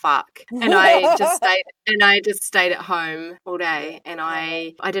give a fuck. And I just stayed at home all day, and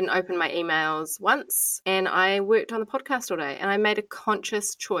I didn't open my emails once, and I worked on the podcast all day, and I made a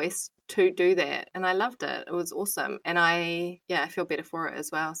conscious choice to do that, and I loved it. It was awesome, and I feel better for it as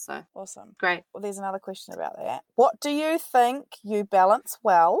well. So awesome, great. Well, there's another question about that. What do you think you balance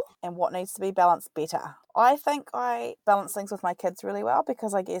well, and what needs to be balanced better? I think I balance things with my kids really well,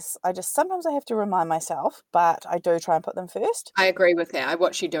 because I guess sometimes I have to remind myself, but I do try and put them first. I agree with that. I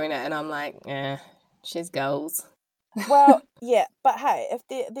watch you doing it, and I'm like, she's goals. Well, yeah, but hey, if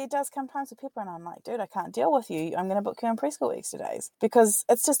there does come times with Pepper and I'm like, dude, I can't deal with you, I'm going to book you on preschool extra days, because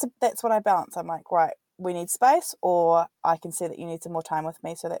it's just that's what I balance. I'm like, right, we need space, or I can see that you need some more time with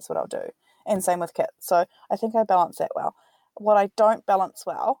me, so that's what I'll do. And same with Kit. So I think I balance that well. What I don't balance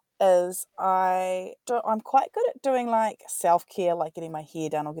well is I'm quite good at doing like self-care, like getting my hair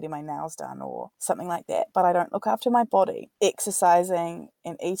done or getting my nails done or something like that, but I don't look after my body. Exercising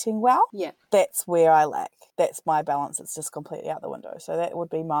and eating well, that's where I lack. That's my balance. It's just completely out the window. So that would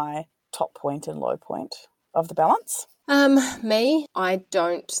be my top point and low point of the balance. Me, I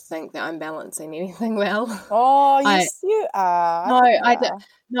don't think that I'm balancing anything well. Oh, yes, you are.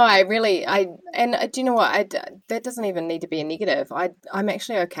 No, I really, do you know what? That doesn't even need to be a negative. I'm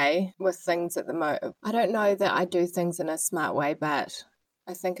actually okay with things at the moment. I don't know that I do things in a smart way, but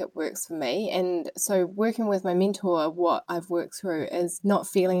I think it works for me. And so working with my mentor, what I've worked through is not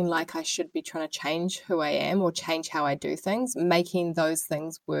feeling like I should be trying to change who I am or change how I do things, making those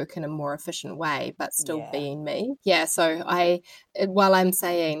things work in a more efficient way, but still being me. Yeah, so while I'm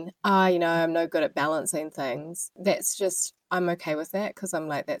saying, I'm no good at balancing things, that's just, I'm okay with that, because I'm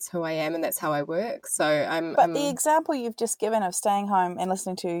like, that's who I am and that's how I work. So But the example you've just given of staying home and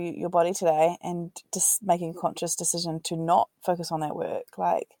listening to your body today and just making a conscious decision to not focus on that work,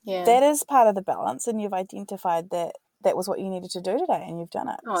 that is part of the balance, and you've identified that was what you needed to do today, and you've done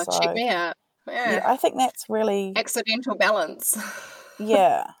it. Oh, so, check me out. Yeah, I think that's really accidental balance.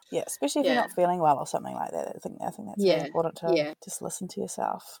 Yeah, especially if you're not feeling well or something like that. I think that's really important to just listen to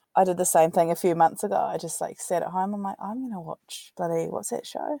yourself. I did the same thing a few months ago. I just sat at home. I'm like, I'm going to watch what's that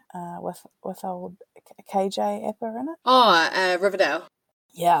show with old KJ Apper in it? Oh, Riverdale.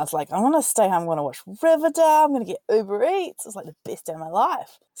 Yeah, I was like, I'm going to stay home. I'm going to watch Riverdale. I'm going to get Uber Eats. It's like the best day of my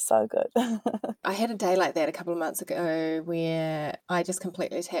life. So good. I had a day like that a couple of months ago where I just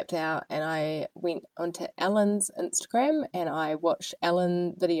completely tapped out, and I went onto Ellen's Instagram and I watched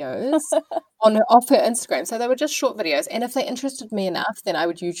Ellen videos off her Instagram. So they were just short videos, and if they interested me enough, then I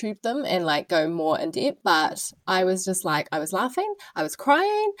would YouTube them and go more in depth. But I was just like, I was laughing, I was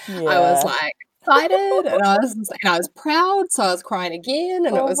crying, I was like excited, and I was proud, so I was crying again,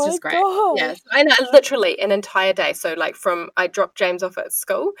 and it was just great. God. Yeah, I know, literally an entire day. So like from I dropped James off at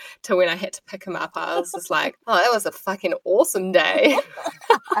school to when I had to pick him up, I was just like, oh, that was a fucking awesome day.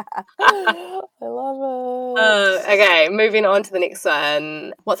 I love it. Okay, moving on to the next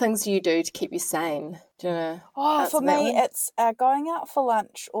one. What things do you do to keep you sane? Do you know? For me, it's going out for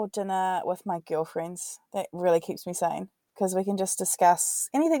lunch or dinner with my girlfriends. That really keeps me sane, because we can just discuss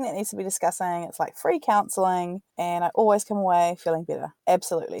anything that needs to be discussing. It's like free counselling, and I always come away feeling better.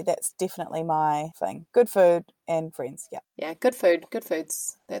 Absolutely. That's definitely my thing. Good food and friends. Yeah. Yeah, good food. Good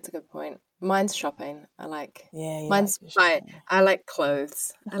foods. That's a good point. Mine's shopping. I like. Yeah. Mine's fine. I like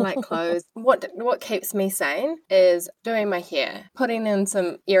clothes. I like clothes. What keeps me sane is doing my hair, putting in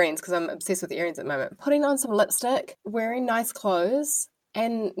some earrings, because I'm obsessed with earrings at the moment, putting on some lipstick, wearing nice clothes,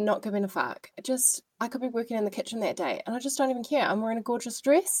 and not giving a fuck. I could be working in the kitchen that day and I just don't even care. I'm wearing a gorgeous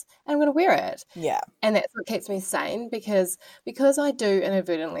dress and I'm going to wear it. Yeah. And that's what keeps me sane, because I do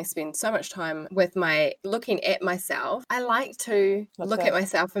inadvertently spend so much time with looking at myself. I like to look at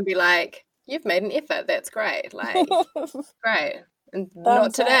myself and be like, you've made an effort. That's great. Like, great. And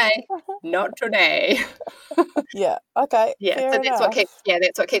not today. Not today. Yeah. Okay. Yeah. So that's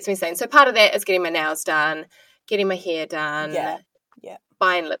what keeps me sane. So part of that is getting my nails done, getting my hair done. Yeah.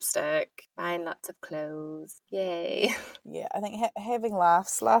 Buying lipstick, buying lots of clothes. Yay. Yeah, I think having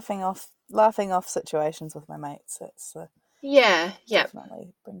laughing off situations with my mates. That's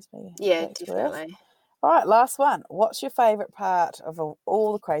definitely brings me. Yeah, definitely. All right, last one. What's your favourite part of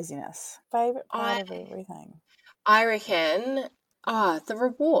all the craziness? Favourite part of everything? I reckon, the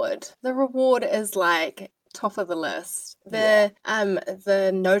reward. The reward is like top of the list. The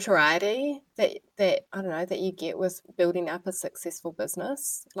notoriety that I don't know that you get with building up a successful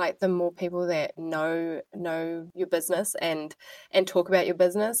business. Like the more people that know your business and talk about your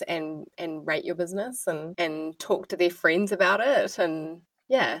business and rate your business and talk to their friends about it. And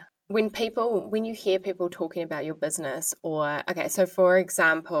yeah, when you hear people talking about your business, so for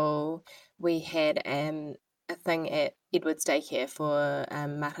example, we had a thing at Edward's daycare for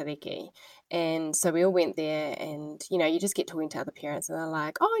Matariki. And so we all went there and, you just get talking to other parents and they're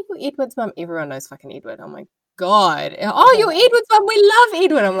like, oh, you're Edward's mum. Everyone knows fucking Edward. Oh my God. Oh, you're Edward's mum. We love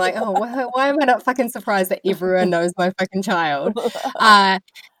Edward. I'm like, oh, why am I not fucking surprised that everyone knows my fucking child?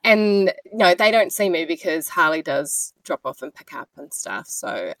 And no, they don't see me because Harley does drop off and pick up and stuff.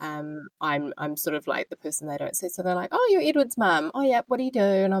 So I'm sort of like the person they don't see. So they're like, oh, you're Edward's mum. Oh, yeah, what do you do?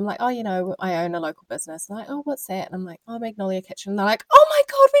 And I'm like, oh, I own a local business. And they're like, oh, what's that? And I'm like, oh, Magnolia Kitchen. And they're like, oh my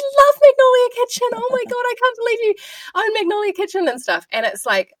God, we love Magnolia Kitchen. Oh my God, I can't believe you own Magnolia Kitchen and stuff. And it's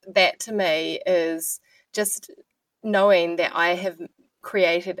like, that to me is just knowing that I have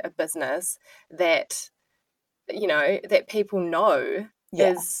created a business that, that people know.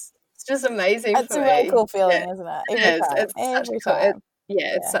 Yeah. It's just amazing. It's a really cool feeling, isn't it?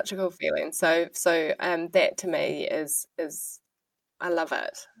 It's such a cool feeling. So that to me is I love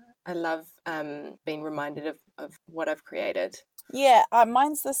it. I love being reminded of what I've created. Yeah,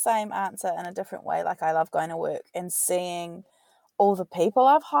 mine's the same answer in a different way. Like I love going to work and seeing all the people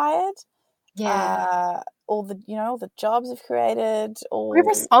I've hired. Yeah. All the jobs I've created. We're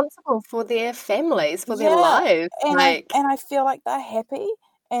responsible for their families, for their lives. And I feel like they're happy.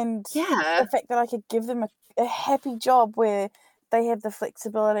 And the fact that I could give them a happy job where they have the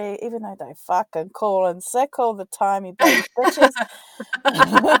flexibility, even though they fucking call in sick all the time, you baby bitches.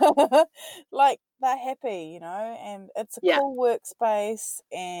 Like, they're happy, and it's a cool workspace,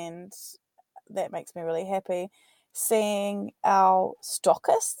 and that makes me really happy. Seeing our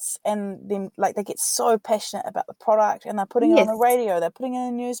stockists and them, like, they get so passionate about the product and they're putting it on the radio, they're putting it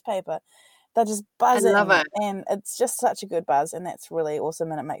in the newspaper, they're just buzzing. I love it. And it's just such a good buzz, and that's really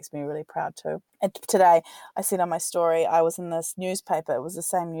awesome, and it makes me really proud too. And today I said on my story I was in this newspaper. It was the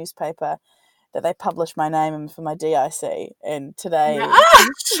same newspaper that they published my name in for my DIC, and today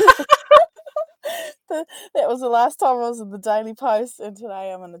that was the last time I was in the Daily Post, and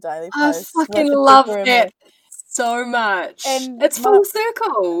today I'm in the Daily Post. I fucking love that so much, and it's full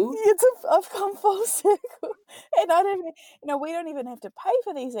circle. I've come full circle, and I don't, we don't even have to pay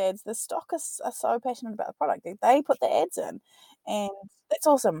for these ads. The stockists are so passionate about the product; they put the ads in, and that's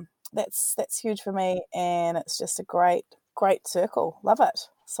awesome. That's huge for me, and it's just a great circle. Love it.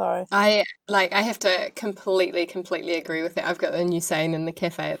 So I have to completely agree with that. I've got a new saying in the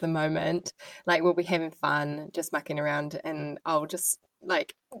cafe at the moment. Like, we'll be having fun, just mucking around, and I'll just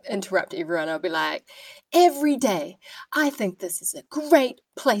interrupt everyone. I'll be like, every day I think this is a great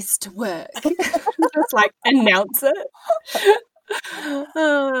place to work. Just announce it.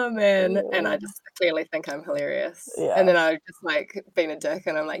 Oh man. And I just clearly think I'm hilarious. Yeah. And then I've just like been a dick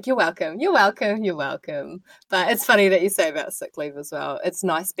and I'm like, you're welcome. But it's funny that you say about sick leave as well. It's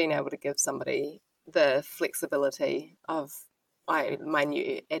nice being able to give somebody the flexibility of my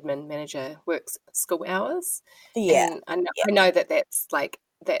new admin manager works school hours. Yeah. And I know that's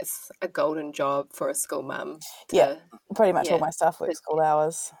a golden job for a school mum. Yeah, pretty much all my staff work school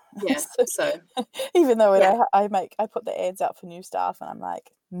hours. Yeah, so even though I put the ads out for new staff, and I'm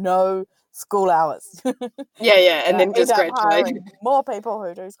like, no school hours. Yeah, and then just graduate more people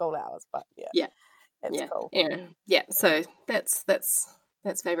who do school hours. But it's cool. Yeah. So that's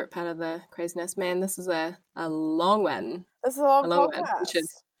favorite part of the craziness, man. This is a long one. This is a long podcast.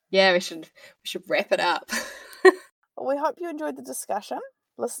 One. We should wrap it up. We hope you enjoyed the discussion.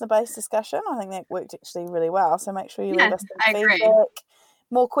 Listener-based discussion. I think that worked actually really well. So make sure you leave us some feedback. Agree.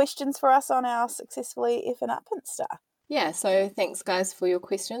 More questions for us on our Successfully Effing Up Insta. Yeah, so thanks guys for your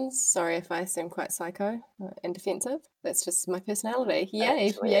questions. Sorry if I seem quite psycho and defensive. That's just my personality.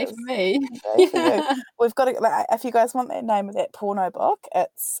 Yay for me. Yay for you. We've got if you guys want that name of that porno book,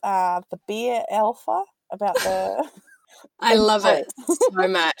 it's The Bear Alpha, about the... I love it so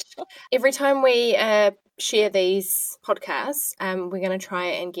much. Every time we share these podcasts, we're going to try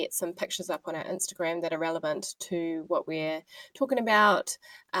and get some pictures up on our Instagram that are relevant to what we're talking about.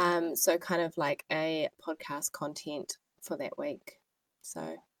 So kind of like a podcast content for that week.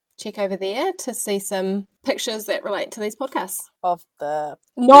 So check over there to see some pictures that relate to these podcasts. Of the...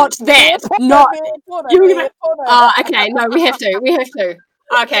 Not that! Okay, no, we have to.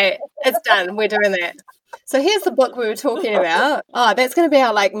 Okay, it's done. We're doing that. So here's the book we were talking about. Oh, that's going to be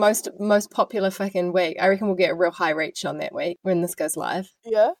our like most popular fucking week. I reckon we'll get a real high reach on that week when this goes live.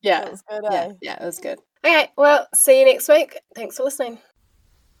 Yeah? Yeah. That was good, Yeah, it was good. Okay, well, see you next week. Thanks for listening.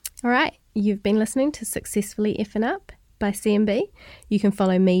 All right, you've been listening to Successfully Effing Up by CMB. You can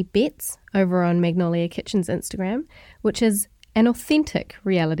follow me, Bets, over on Magnolia Kitchen's Instagram, which is an authentic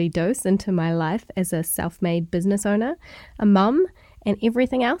reality dose into my life as a self-made business owner, a mum, and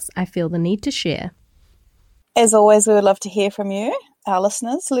everything else I feel the need to share. As always, we would love to hear from you, our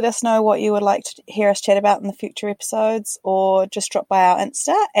listeners. Let us know what you would like to hear us chat about in the future episodes, or just drop by our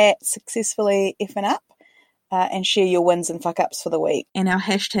Insta at Successfully Effing Up and share your wins and fuck ups for the week. And our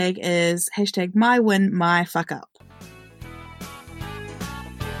hashtag is #MyWinMyFuckup.